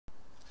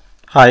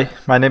Hi,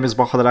 my name is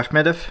dr.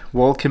 Ahmath.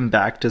 Welcome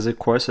back to the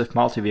course of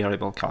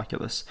multivariable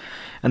calculus.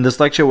 In this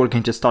lecture, we're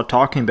going to start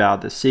talking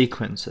about the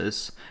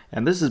sequences.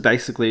 And this is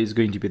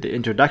going to be the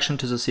introduction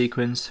to the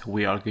sequence.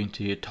 We are going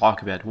to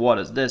talk about what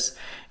is this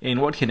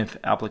and what kind of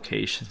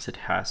applications it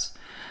has.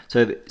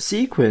 So the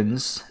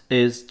sequence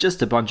is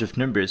just a bunch of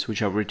numbers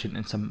which are written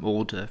in some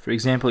order. For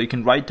example, you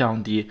can write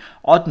down the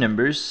odd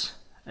numbers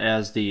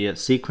as the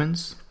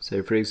sequence.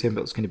 So for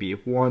example, it's going to be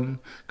 1,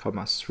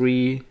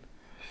 3,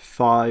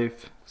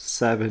 5,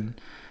 7,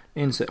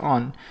 and so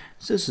on.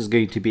 So this is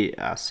going to be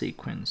a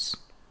sequence.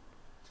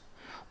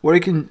 Or you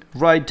can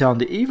write down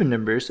the even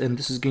numbers, and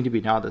this is going to be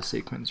another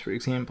sequence. For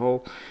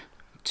example,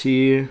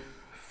 2,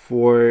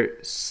 4,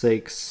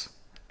 6,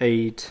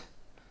 8,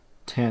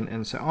 10,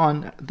 and so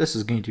on. This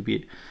is going to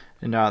be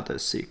another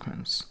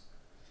sequence.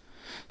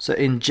 So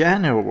in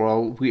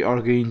general, we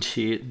are going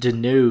to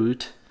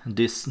denote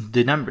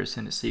the numbers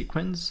in a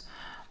sequence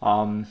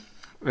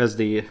as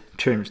the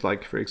terms,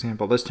 like for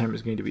example, this term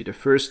is going to be the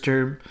first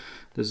term,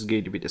 this is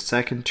going to be the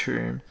second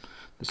term,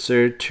 the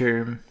third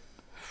term,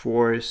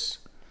 fourth,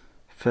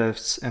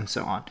 fifth, and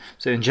so on.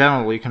 So in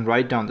general, you can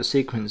write down the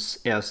sequence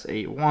as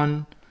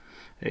A1,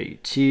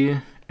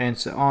 A2, and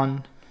so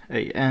on,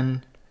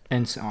 AN,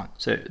 and so on.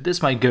 So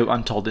this might go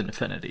until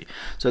infinity.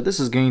 So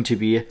this is going to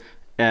be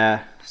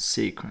a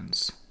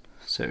sequence.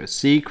 So a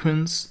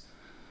sequence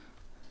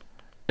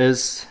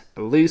is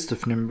a list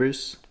of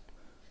numbers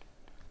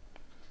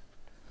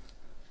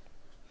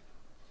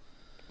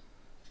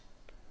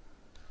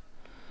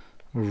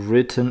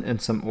written in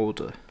some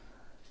order.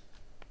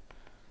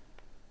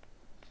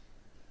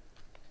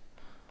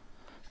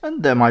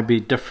 And there might be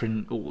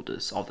different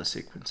orders of the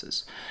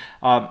sequences.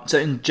 So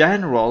in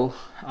general,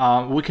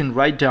 we can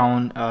write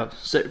down,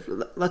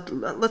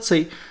 let's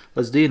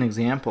do an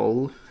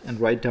example and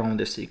write down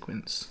the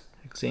sequence.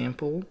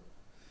 Example.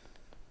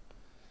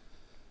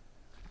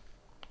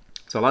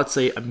 So let's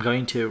say I'm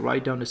going to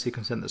write down the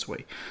sequence in this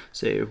way.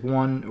 Say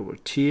 1 over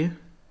 2,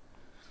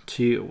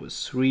 2 over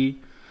 3,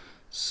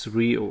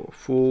 3 over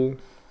 4,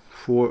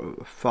 4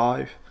 over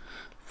 5,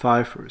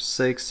 5 over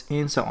 6,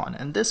 and so on.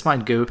 And this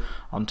might go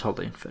until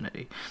the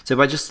infinity. So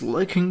by just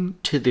looking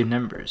to the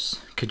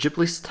numbers, could you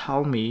please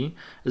tell me,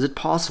 is it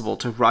possible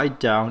to write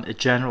down a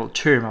general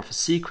term of a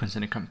sequence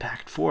in a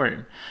compact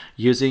form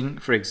using,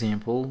 for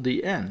example,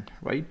 the n,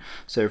 right?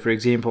 So for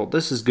example,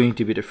 this is going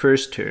to be the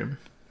first term,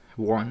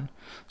 1.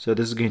 So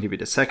this is going to be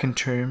the second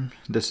term,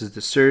 this is the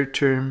third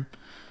term,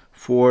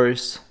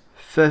 fourth,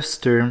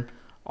 fifth term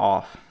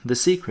of the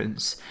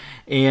sequence,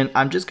 and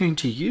I'm just going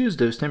to use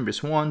those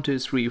numbers 1, 2,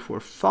 3, 4,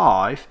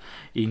 5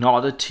 in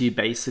order to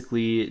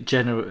basically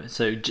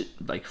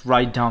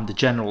write down the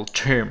general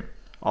term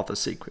of the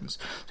sequence.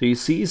 So you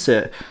see,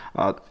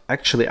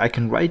 actually I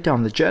can write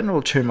down the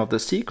general term of the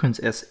sequence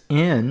as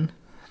n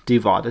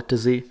divided to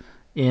the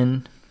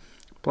n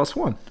plus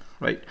 1,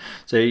 right?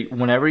 So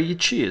whenever you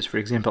choose, for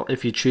example,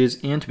 if you choose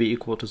n to be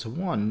equal to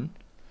 1,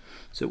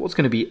 so what's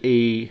going to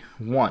be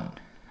a1?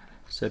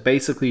 So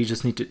basically you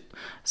just need to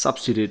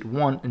substitute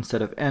 1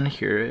 instead of n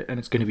here, and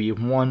it's going to be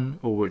 1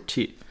 over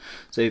 2.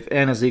 So if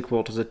n is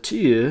equal to the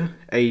 2,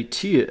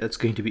 a2 it's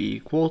going to be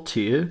equal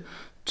to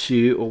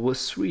 2 over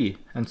 3,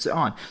 and so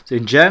on. So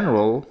in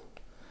general,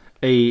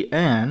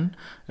 an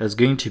is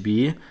going to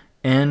be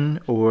n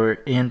over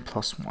n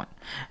plus 1.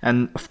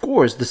 And of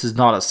course, this is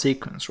not a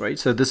sequence, right?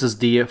 So this is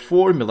the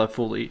formula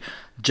for the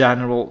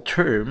general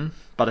term,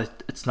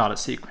 but it's not a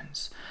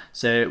sequence.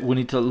 So we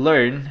need to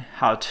learn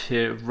how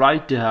to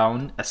write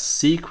down a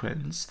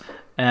sequence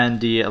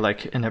and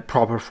in a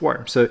proper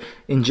form. So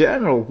in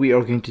general, we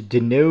are going to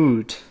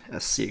denote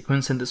a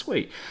sequence in this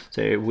way.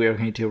 So we are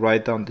going to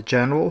write down the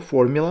general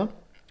formula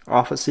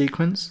of a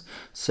sequence.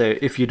 So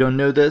if you don't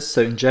know this,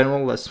 so in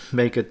general, let's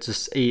make it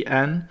just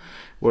an,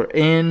 where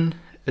n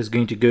is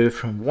going to go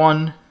from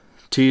 1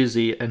 to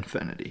the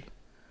infinity.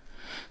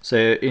 So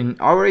in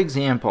our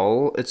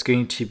example, it's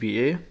going to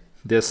be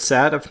the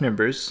set of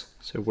numbers.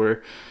 So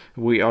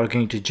we are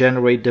going to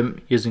generate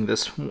them using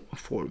this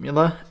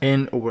formula,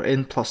 n over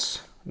n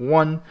plus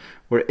 1,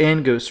 where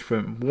n goes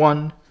from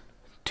 1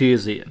 to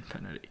the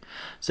infinity.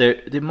 So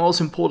the most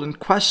important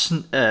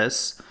question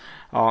is,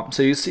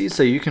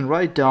 so you can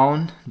write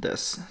down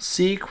this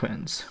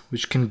sequence,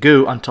 which can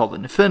go until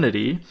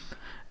infinity,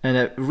 in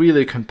a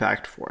really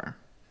compact form.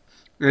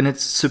 And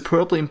it's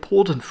superbly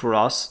important for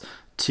us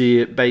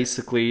to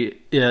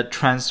basically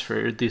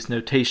transfer this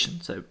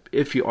notation. So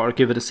if you are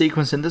given a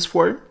sequence in this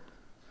form,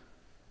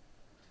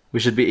 we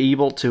should be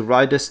able to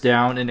write this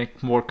down in a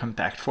more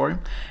compact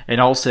form.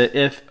 And also,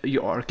 if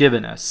you are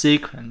given a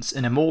sequence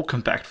in a more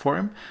compact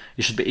form,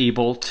 you should be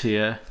able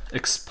to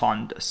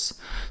expand this.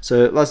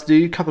 So let's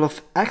do a couple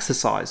of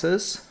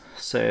exercises.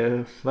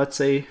 So let's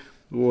say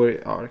we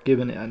are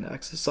given an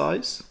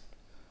exercise.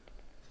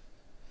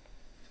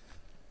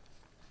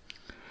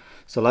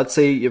 So let's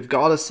say you've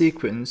got a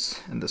sequence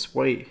in this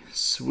way: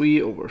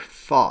 3 over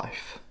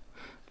 5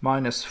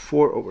 minus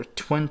 4 over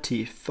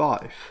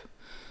 25,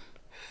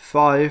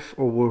 5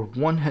 over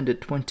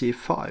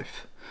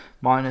 125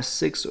 minus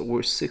 6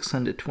 over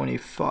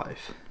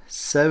 625,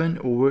 7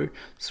 over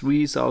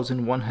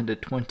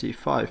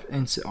 3125,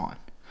 and so on.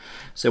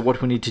 So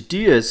what we need to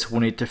do is we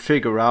need to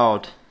figure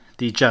out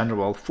the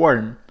general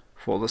form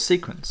for the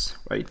sequence,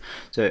 right?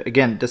 So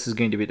again, this is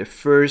going to be the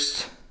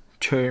first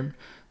term,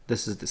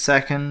 this is the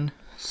second,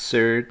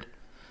 third,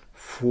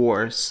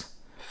 fourth,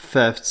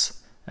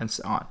 fifth, and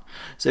so on.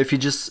 So if you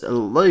just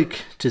look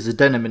to the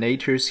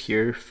denominators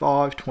here,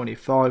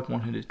 525,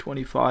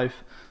 125,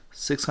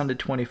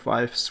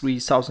 625,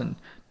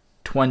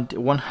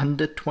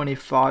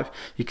 125,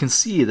 you can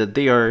see that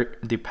they are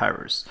the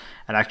powers,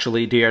 and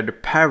actually they are the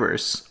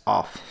powers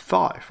of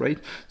 5, right?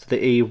 So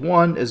the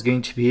A1 is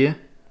going to be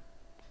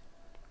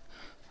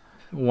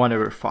 1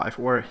 over 5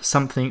 or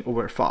something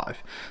over 5.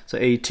 So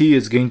A2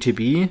 is going to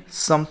be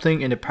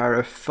something in the power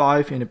of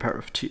 5 in the power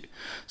of 2.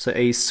 So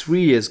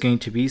A3 is going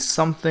to be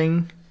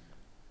something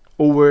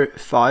over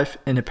 5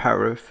 in the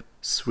power of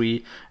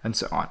 3, and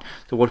so on.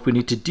 So what we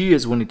need to do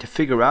is we need to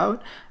figure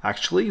out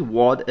actually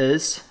what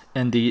is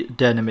in the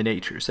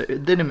denominator. So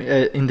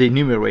in the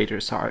numerator,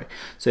 sorry.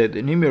 So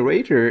the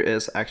numerator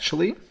is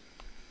actually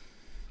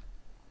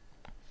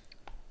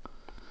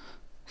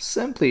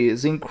simply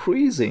is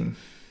increasing.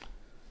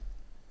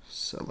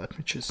 So let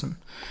me choose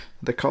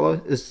the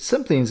color is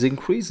simply is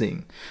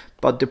increasing,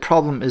 but the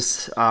problem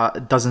is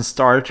it doesn't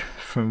start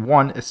from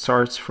 1, it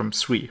starts from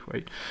 3,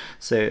 right?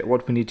 So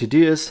what we need to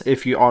do is,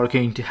 if you are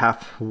going to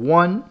have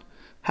 1,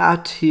 how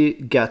to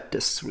get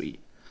this 3?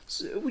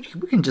 So we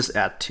can just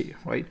add 2,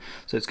 right?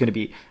 So it's going to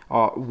be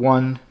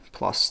 1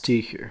 plus 2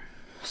 here.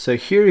 So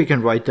here you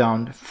can write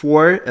down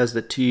 4 as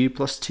the 2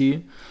 plus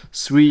 2,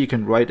 3 you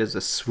can write as the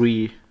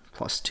 3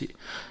 plus 2.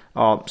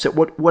 So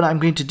what I'm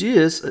going to do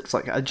is, it's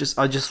like I just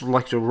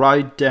like to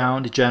write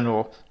down the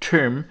general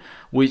term,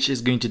 which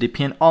is going to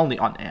depend only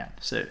on n.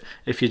 So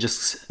if you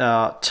just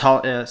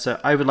so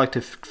I would like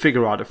to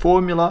figure out a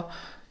formula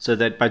so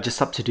that by just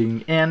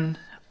substituting n,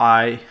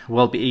 I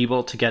will be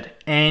able to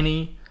get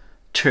any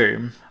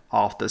term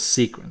of the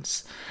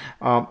sequence.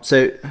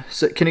 So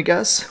can you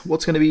guess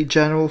what's going to be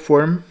general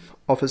form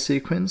of a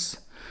sequence?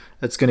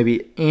 It's going to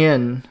be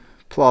n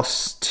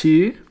plus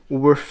 2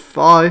 over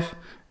 5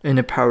 in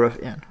the power of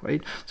n,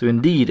 right? So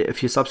indeed,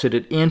 if you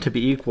substitute n to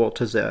be equal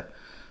to the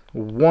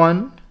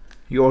 1,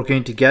 you are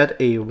going to get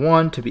a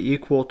 1 to be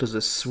equal to the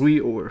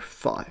 3 over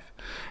 5.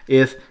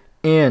 If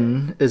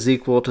n is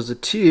equal to the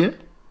 2,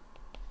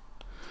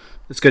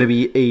 it's going to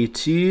be a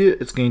 2,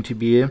 it's going to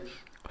be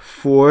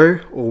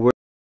 4 over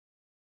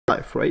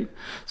 5, right?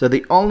 So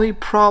the only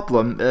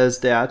problem is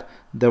that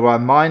there are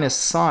minus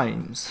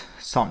signs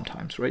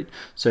sometimes, right?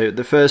 So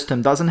the first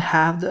term doesn't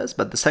have this,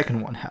 but the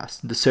second one has.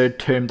 The third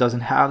term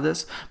doesn't have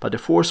this, but the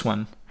fourth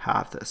one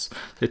have this.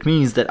 So it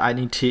means that I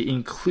need to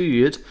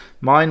include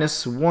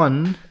minus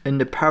 1 in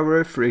the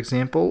power, for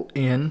example,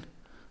 in,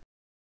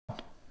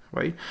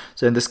 right?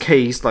 So in this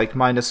case, like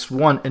minus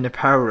 1 in the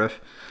power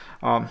of,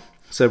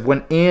 so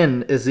when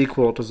n is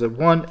equal to the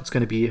 1, it's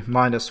going to be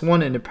minus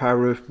 1 in the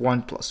power of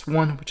 1 plus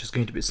 1, which is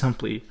going to be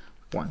simply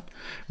 1.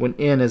 When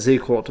n is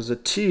equal to the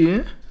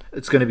 2,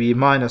 it's going to be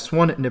minus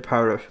 1 in the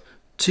power of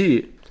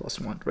 2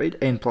 plus 1, right?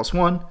 N plus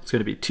 1, it's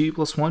going to be 2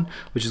 plus 1,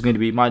 which is going to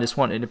be minus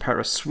 1 in the power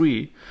of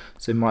 3.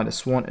 So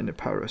minus 1 in the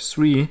power of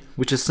 3,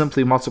 which is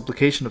simply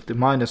multiplication of the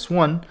minus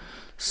 1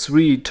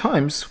 3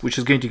 times, which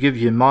is going to give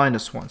you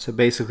minus 1. So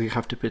basically you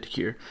have to put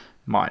here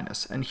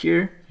minus, and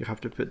here you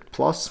have to put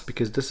plus,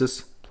 because this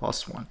is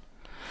plus 1.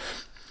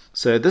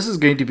 So this is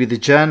going to be the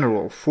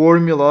general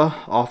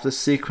formula of the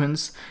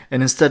sequence,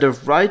 and instead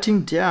of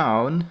writing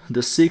down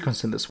the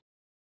sequence in this way,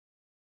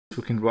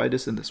 we can write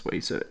this in this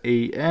way. So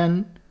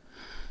an,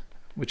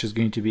 which is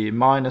going to be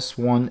minus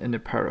 1 in the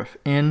power of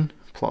n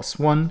plus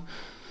 1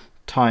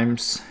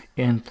 times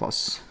n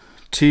plus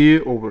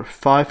 2 over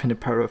 5 in the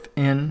power of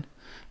n,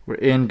 where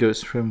n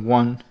goes from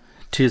 1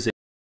 to 0.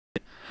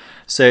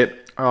 So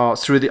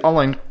through the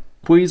online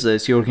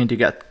quizzes, you're going to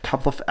get a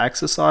couple of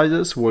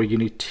exercises where you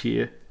need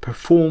to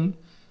perform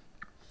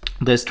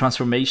this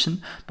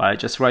transformation by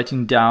just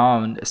writing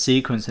down a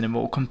sequence in a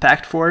more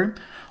compact form,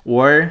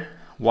 or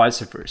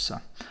vice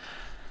versa.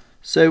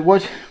 So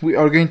what we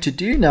are going to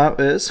do now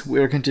is we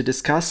are going to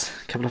discuss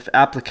a couple of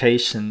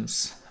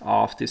applications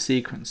of the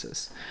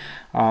sequences.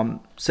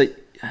 So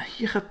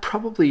you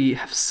probably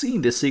have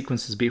seen the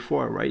sequences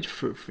before, right?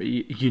 For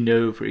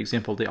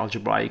example, the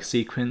algebraic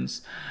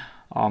sequence,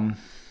 right?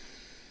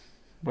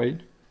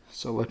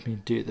 So let me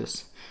do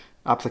this.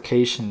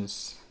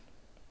 Applications.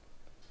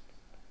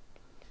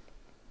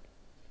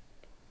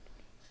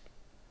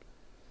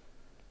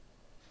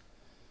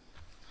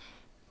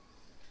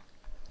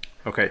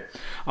 Okay,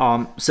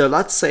 so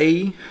let's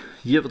say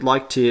you would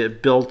like to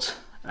build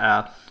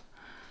a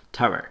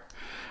tower.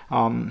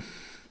 It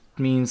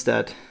means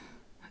that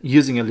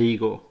using a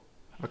Lego,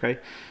 okay?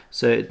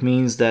 So it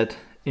means that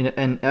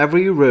in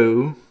every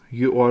row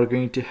you are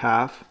going to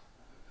have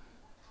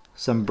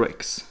some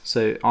bricks.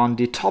 So on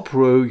the top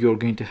row you're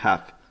going to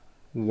have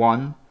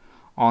 1.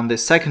 On the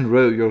second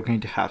row you're going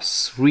to have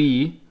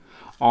 3.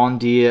 On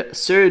the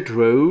third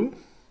row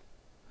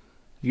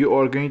you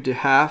are going to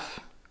have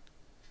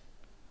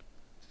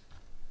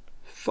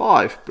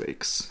 5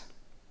 bricks.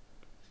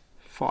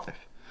 5.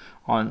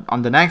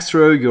 On the next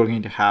row, you're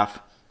going to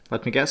have,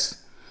 let me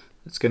guess,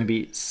 it's going to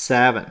be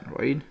 7,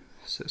 right?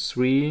 So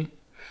 3,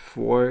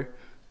 4,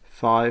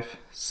 5,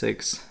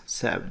 6,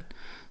 7.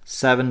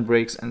 7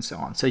 bricks and so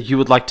on. So you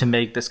would like to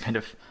make this kind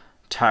of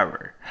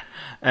tower.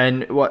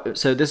 And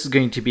so this is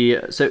going to be,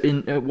 so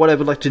in what I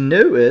would like to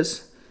know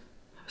is,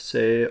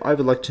 so I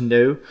would like to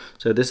know,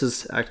 so this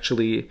is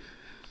actually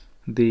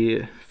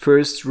the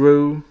first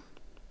row,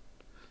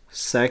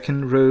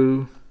 second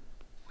row,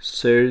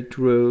 third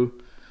row,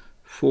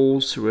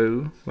 fourth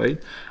row,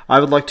 right? I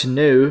would like to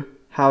know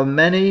how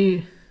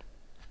many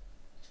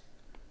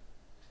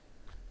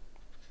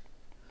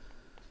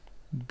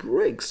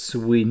bricks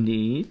we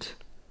need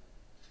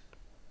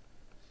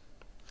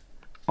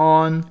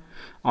on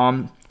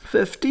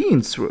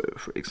 15th row,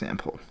 for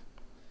example,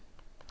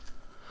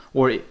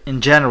 or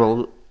in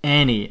general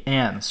any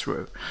nth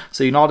row.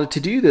 So in order to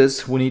do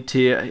this, we need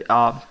to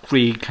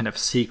create kind of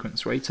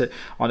sequence, right? So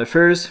on the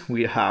first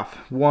we have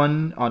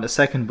 1, on the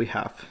second we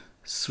have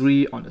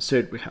 3, on the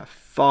third we have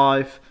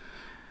 5,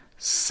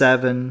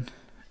 7,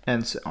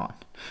 and so on.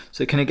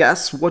 So can you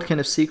guess what kind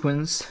of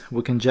sequence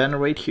we can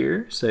generate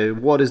here? So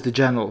what is the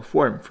general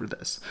form for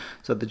this?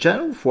 So the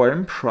general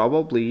form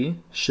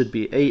probably should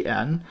be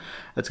an.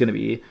 That's going to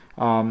be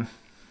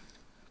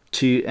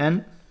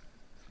 2n,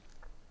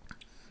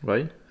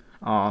 right?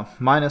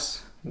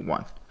 Minus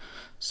 1.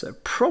 So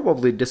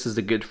probably this is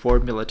a good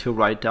formula to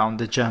write down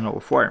the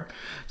general form.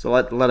 So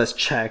let us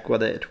check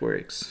whether it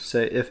works. So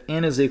if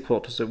n is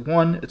equal to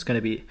 1, it's going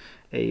to be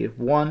a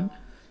 1.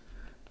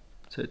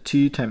 So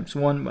 2 times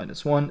 1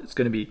 minus 1, it's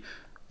going to be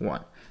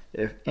 1.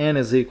 If n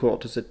is equal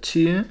to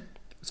 2,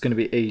 it's going to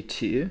be a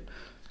 2.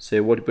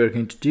 So what we're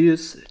going to do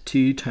is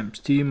 2 times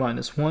 2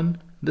 minus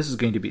 1, this is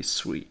going to be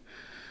 3.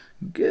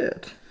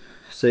 Good.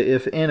 So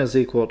if n is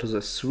equal to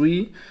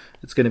 3,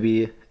 it's going to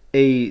be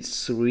a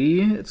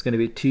 3. It's going to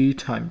be 2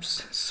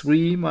 times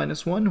 3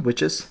 minus 1,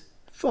 which is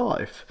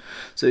 5.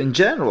 So in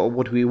general,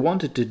 what we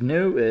wanted to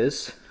know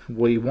is,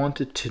 we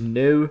wanted to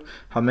know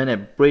how many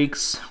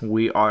bricks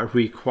we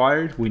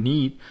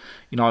need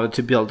in order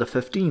to build a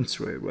 15th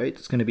row, right?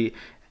 It's going to be,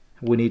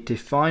 we need to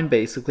find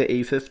basically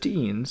a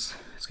 15th.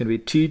 It's going to be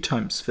 2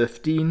 times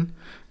 15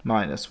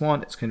 minus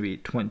 1, it's going to be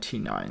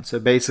 29. So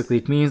basically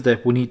it means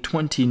that we need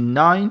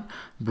 29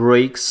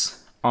 bricks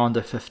on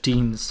the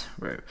 15th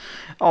row.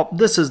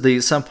 This is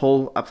the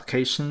simple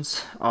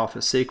applications of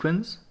a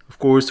sequence. Of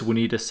course, we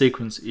need a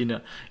sequence in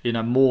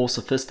a more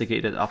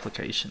sophisticated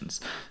applications,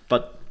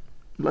 but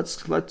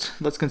let's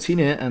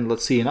continue and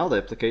let's see another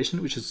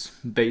application, which is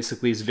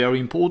basically is very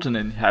important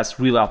and has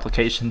real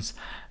applications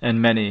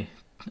in many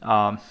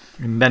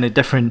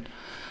different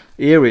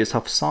areas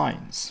of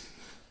science.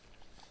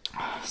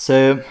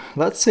 So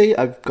let's say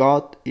I've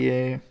got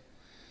a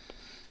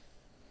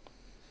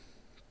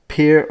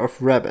pair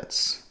of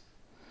rabbits.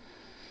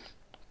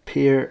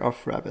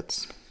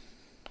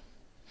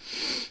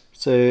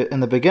 So in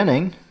the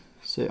beginning,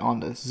 so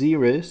on the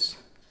zeros,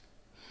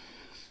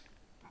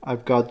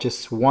 I've got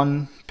just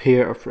one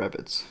pair of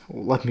rabbits.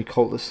 Well, let me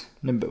call this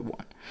number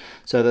 1.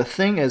 So the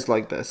thing is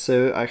like this.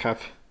 So I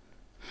have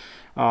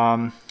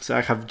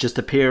just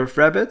a pair of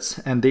rabbits,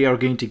 and they are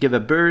going to give a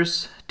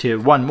birth to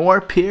one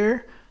more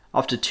pair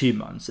after 2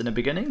 months in the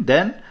beginning,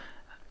 then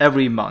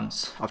every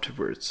month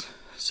afterwards.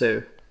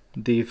 So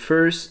the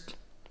first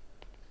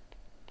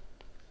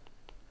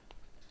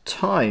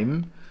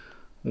time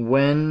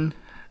when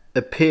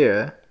a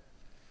pair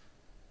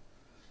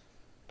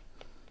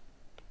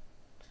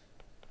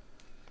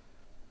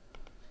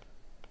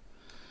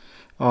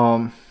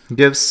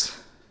gives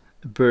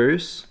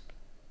birth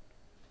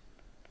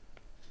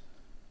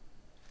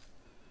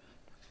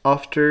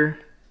after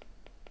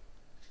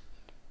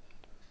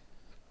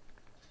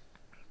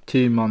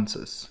 2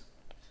 months,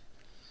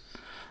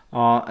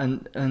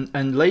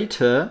 and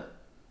later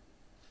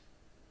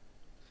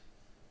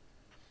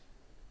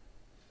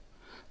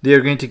they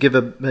are going to give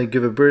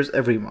a birth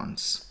every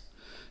month.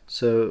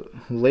 So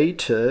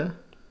later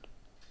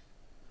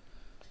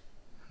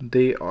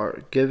they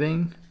are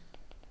giving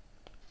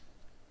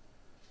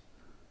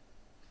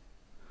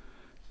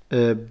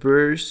a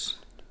birth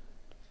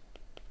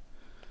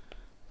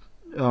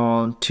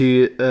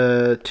to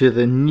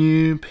the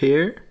new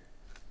pair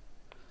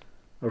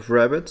of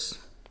rabbits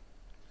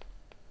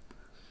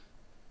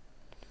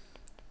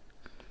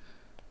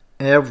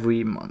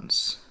every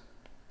month.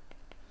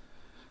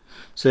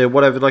 So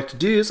what I would like to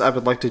do is I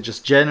would like to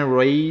just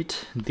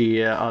generate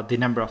the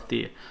number of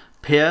the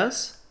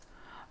pairs,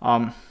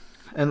 and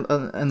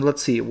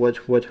let's see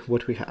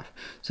what we have.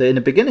 So in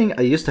the beginning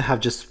I used to have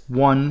just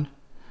one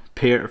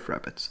pair of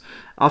rabbits.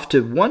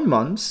 After 1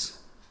 month,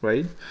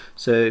 right?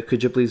 So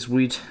could you please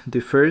read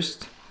the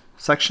first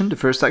section? The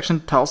first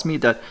section tells me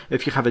that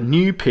if you have a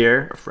new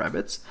pair of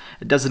rabbits,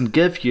 it doesn't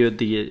give you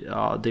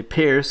the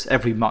pairs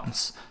every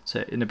month.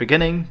 So in the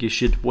beginning, you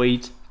should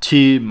wait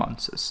 2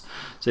 months.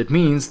 So it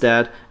means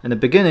that in the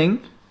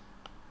beginning,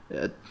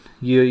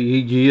 you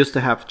used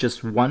to have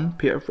just one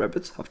pair of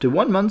rabbits. After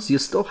 1 month, you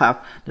still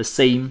have the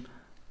same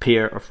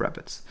pair of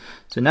rabbits.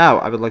 So now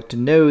I would like to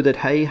know that,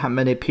 hey, how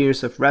many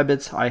pairs of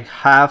rabbits I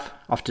have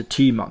after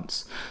 2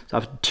 months. So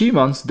after 2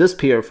 months, this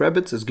pair of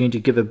rabbits is going to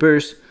give a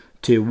birth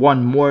to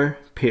one more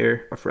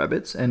pair of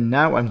rabbits, and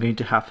now I'm going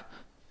to have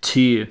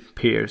 2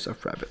 pairs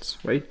of rabbits,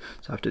 right?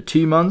 So after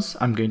 2 months,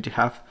 I'm going to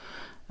have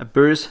a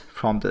birth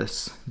from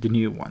the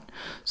new one.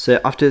 So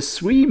after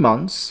 3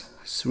 months,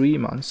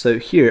 so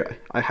here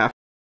I have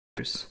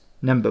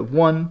number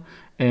 1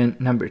 and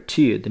number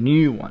 2, the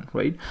new one,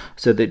 right?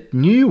 So the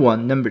new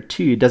one, number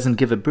 2, doesn't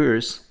give a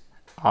birth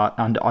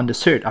on the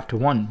third after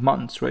 1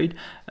 month, right?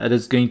 It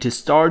is going to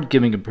start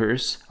giving a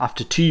birth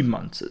after 2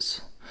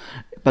 months.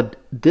 But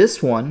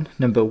this one,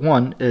 number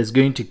 1, is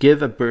going to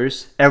give a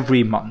birth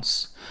every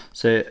month.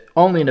 So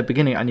only in the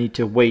beginning I need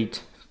to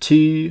wait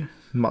 2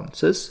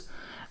 months,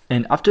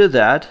 and after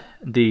that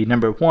the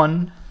number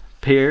 1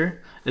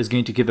 pair is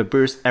going to give a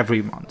birth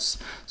every month.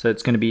 So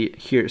it's going to be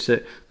here. So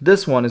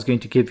this one is going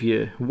to give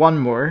you 1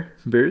 more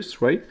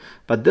birth, right?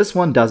 But this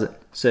one doesn't.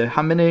 So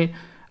how many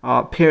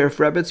pair of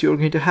rabbits you're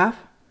going to have?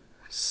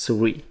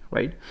 3,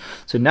 right?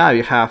 So now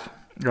you have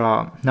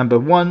number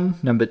 1,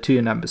 number 2,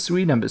 and number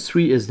 3. Number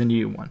 3 is the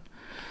new one.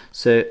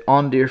 So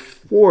on the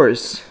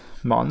 4th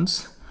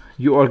month,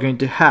 you are going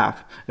to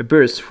have a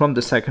birth from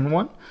the second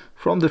one,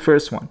 from the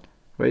first one,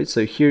 right?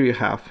 So here you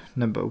have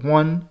number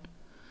 1,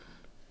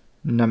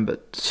 number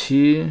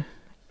 2,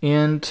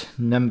 and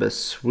number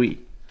 3,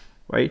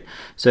 right?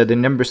 So the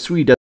number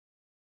 3 doesn't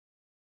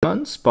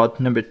months, but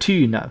number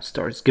 2 now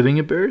starts giving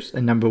a birth,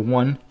 and number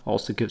 1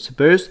 also gives a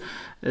birth.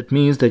 It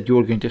means that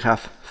you're going to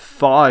have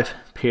 5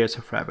 pairs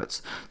of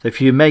rabbits. So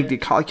if you make the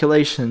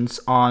calculations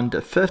on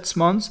the 5th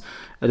month,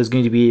 it is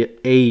going to be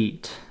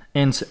 8,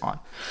 and so on.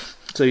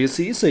 So you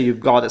see, so you've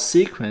got a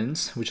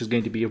sequence which is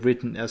going to be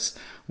written as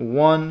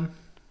 1,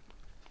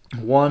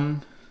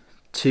 1,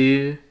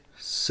 2,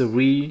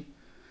 3,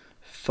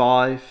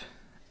 5,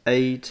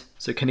 8.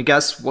 So can you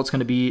guess what's going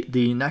to be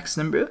the next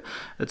number?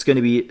 It's going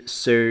to be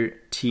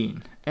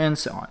 13, and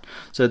so on.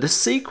 So this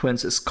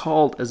sequence is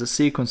called as a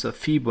sequence of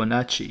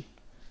Fibonacci,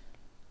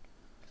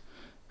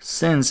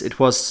 since it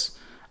was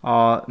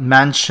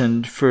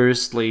mentioned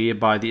firstly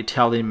by the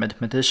Italian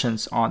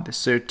mathematicians on the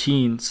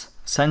 13th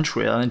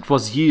century, and it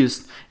was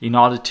used in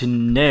order to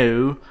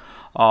know,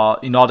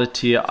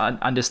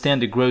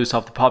 understand the growth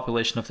of the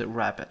population of the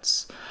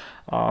rabbits.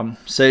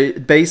 So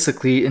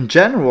basically, in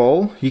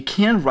general, you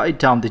can write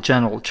down the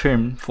general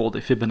term for the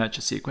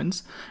Fibonacci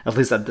sequence, at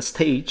least at this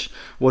stage.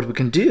 What we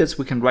can do is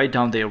we can write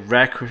down the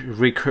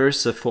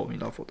recursive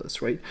formula for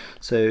this, right?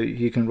 So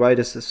you can write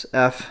this as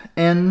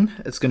Fn,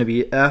 it's going to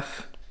be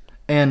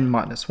Fn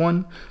minus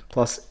 1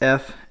 plus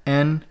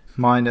Fn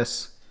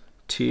minus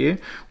 2,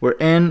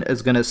 where n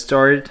is going to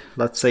start,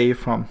 let's say,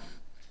 from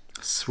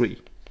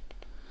 3.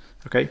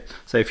 Okay,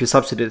 so if you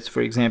substitute,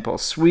 for example,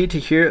 3 to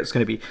here, it's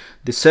going to be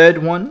the third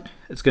one.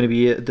 It's going to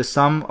be the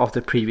sum of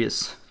the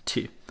previous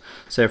 2.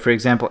 So for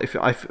example, if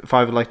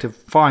I would like to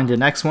find the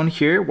next one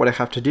here, what I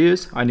have to do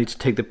is I need to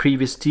take the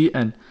previous 2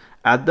 and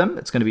add them.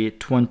 It's going to be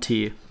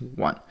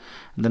 21.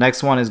 And the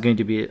next one is going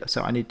to be,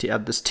 so I need to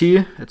add this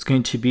 2. It's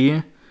going to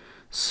be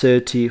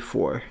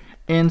 34,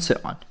 and so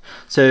on.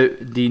 So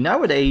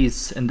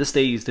nowadays, in these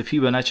days, the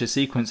Fibonacci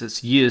sequence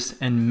is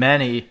used in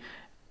many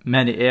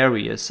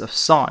areas of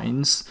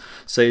science.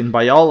 So in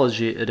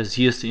biology, it is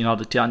used in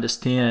order to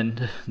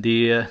understand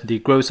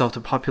the growth of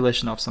the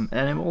population of some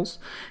animals,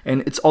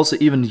 and it's also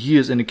even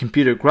used in the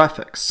computer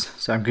graphics.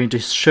 So I'm going to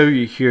show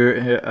you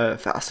here a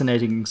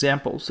fascinating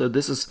example. So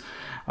this is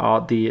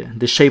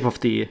the shape of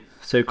the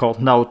so-called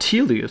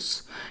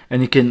Nautilus,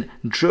 and you can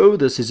draw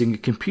this using a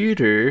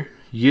computer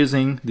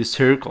using the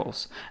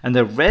circles, and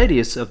the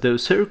radius of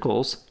those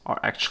circles are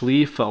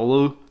actually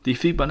follow the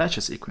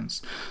Fibonacci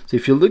sequence. So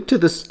if you look to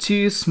these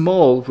 2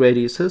 small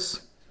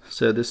radiuses,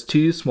 so these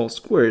 2 small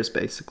squares,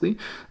 basically,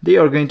 they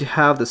are going to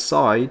have the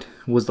side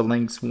with the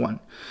length 1.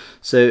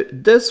 So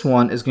this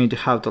one is going to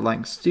have the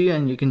length 2,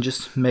 and you can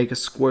just make a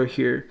square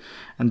here.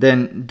 And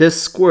then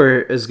this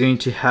square is going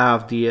to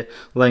have the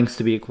length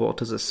to be equal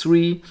to the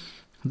 3.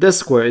 This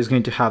square is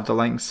going to have the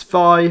length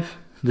 5.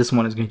 This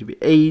one is going to be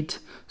 8,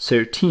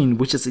 13,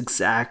 which is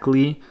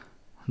exactly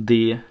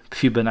the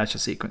Fibonacci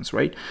sequence,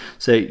 right?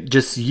 So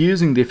just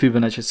using the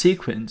Fibonacci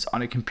sequence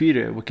on a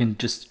computer, we can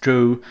just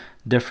draw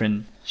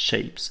different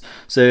shapes.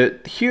 So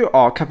here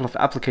are a couple of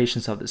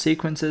applications of the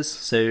sequences.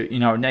 So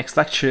in our next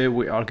lecture,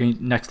 we're going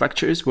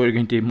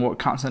to more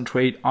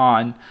concentrate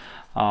on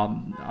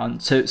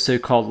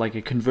so-called like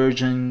a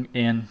converging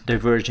and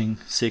diverging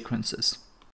sequences.